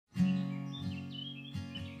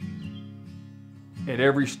At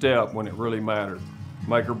every step when it really mattered,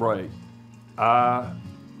 make or break, I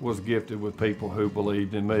was gifted with people who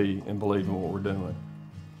believed in me and believed in what we're doing.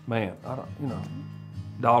 Man,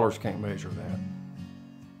 dollars can't measure that.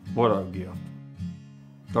 What a gift.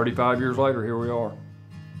 35 years later, here we are.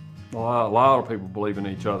 A lot of people believe in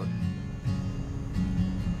each other.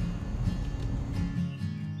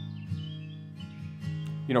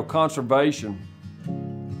 You know, conservation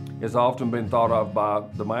has often been thought of by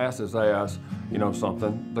the masses as,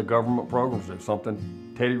 something the government programs do,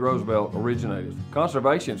 something Teddy Roosevelt originated.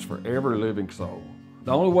 Conservation is for every living soul.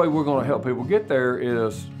 The only way we're going to help people get there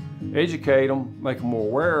is educate them, make them more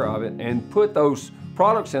aware of it, and put those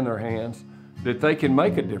products in their hands that they can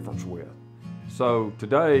make a difference with. So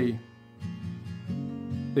today,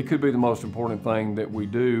 it could be the most important thing that we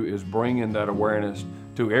do is bringing that awareness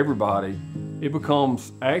to everybody. It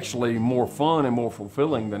becomes actually more fun and more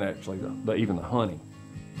fulfilling than actually even the hunting.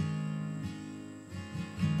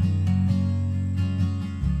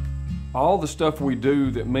 All the stuff we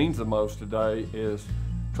do that means the most today is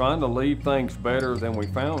trying to leave things better than we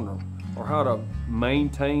found them, or how to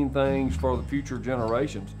maintain things for the future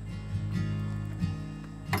generations.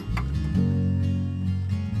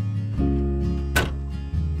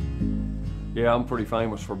 Yeah, I'm pretty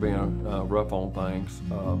famous for being rough on things.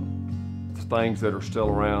 The things that are still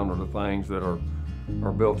around are the things that are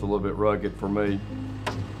built a little bit rugged for me.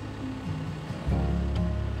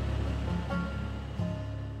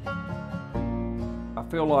 I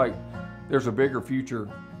feel like there's a bigger future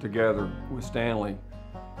together with Stanley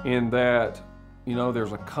in that,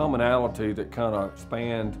 there's a commonality that kind of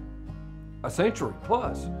spanned a century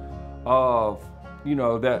plus of,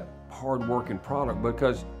 that hard-working product,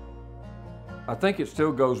 because I think it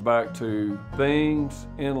still goes back to things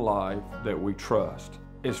in life that we trust.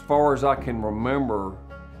 As far as I can remember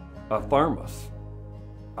a thermos,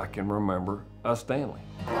 I can remember a Stanley.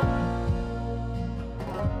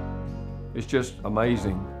 It's just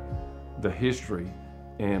amazing, the history,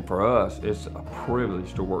 and for us, it's a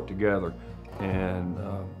privilege to work together. And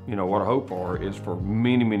what I hope for is for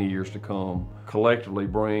many, many years to come, collectively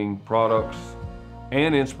bring products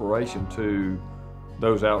and inspiration to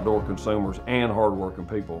those outdoor consumers and hardworking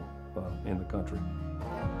people in the country.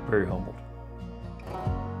 Very humbled.